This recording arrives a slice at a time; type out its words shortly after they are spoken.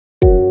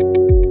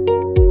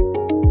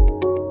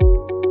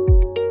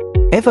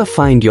Ever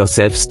find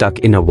yourself stuck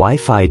in a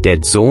Wi-Fi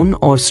dead zone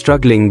or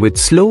struggling with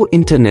slow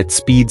internet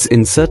speeds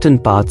in certain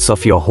parts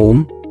of your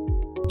home?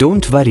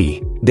 Don't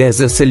worry, there's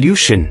a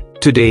solution.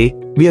 Today,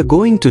 we are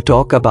going to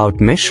talk about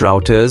mesh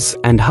routers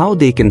and how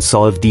they can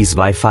solve these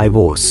Wi-Fi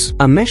woes.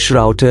 A mesh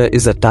router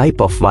is a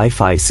type of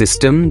Wi-Fi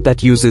system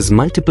that uses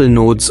multiple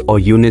nodes or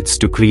units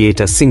to create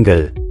a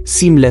single,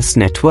 seamless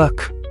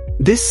network.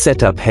 This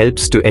setup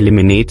helps to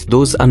eliminate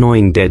those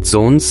annoying dead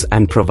zones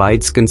and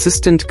provides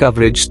consistent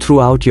coverage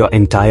throughout your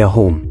entire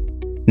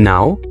home.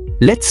 Now,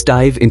 let's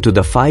dive into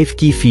the 5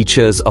 key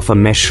features of a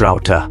mesh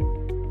router.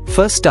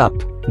 First up,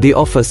 they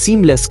offer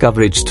seamless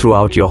coverage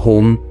throughout your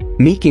home,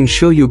 making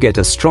sure you get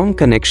a strong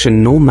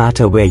connection no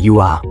matter where you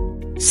are.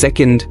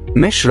 Second,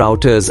 mesh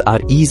routers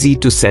are easy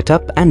to set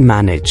up and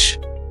manage.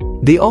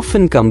 They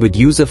often come with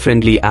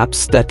user-friendly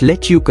apps that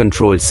let you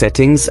control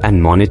settings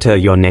and monitor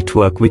your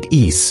network with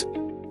ease.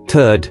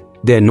 Third,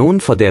 they're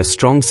known for their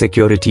strong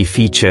security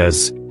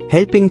features,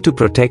 helping to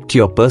protect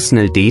your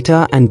personal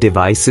data and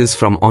devices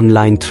from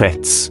online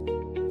threats.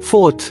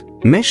 Fourth,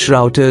 mesh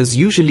routers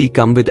usually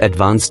come with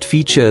advanced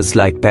features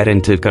like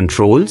parental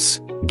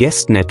controls,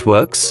 guest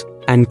networks,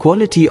 and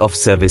quality of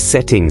service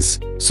settings,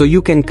 so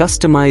you can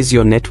customize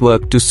your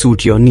network to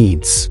suit your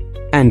needs.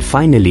 And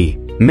finally,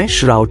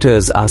 mesh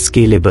routers are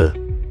scalable.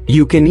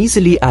 You can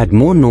easily add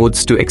more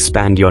nodes to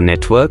expand your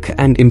network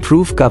and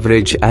improve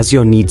coverage as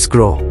your needs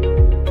grow.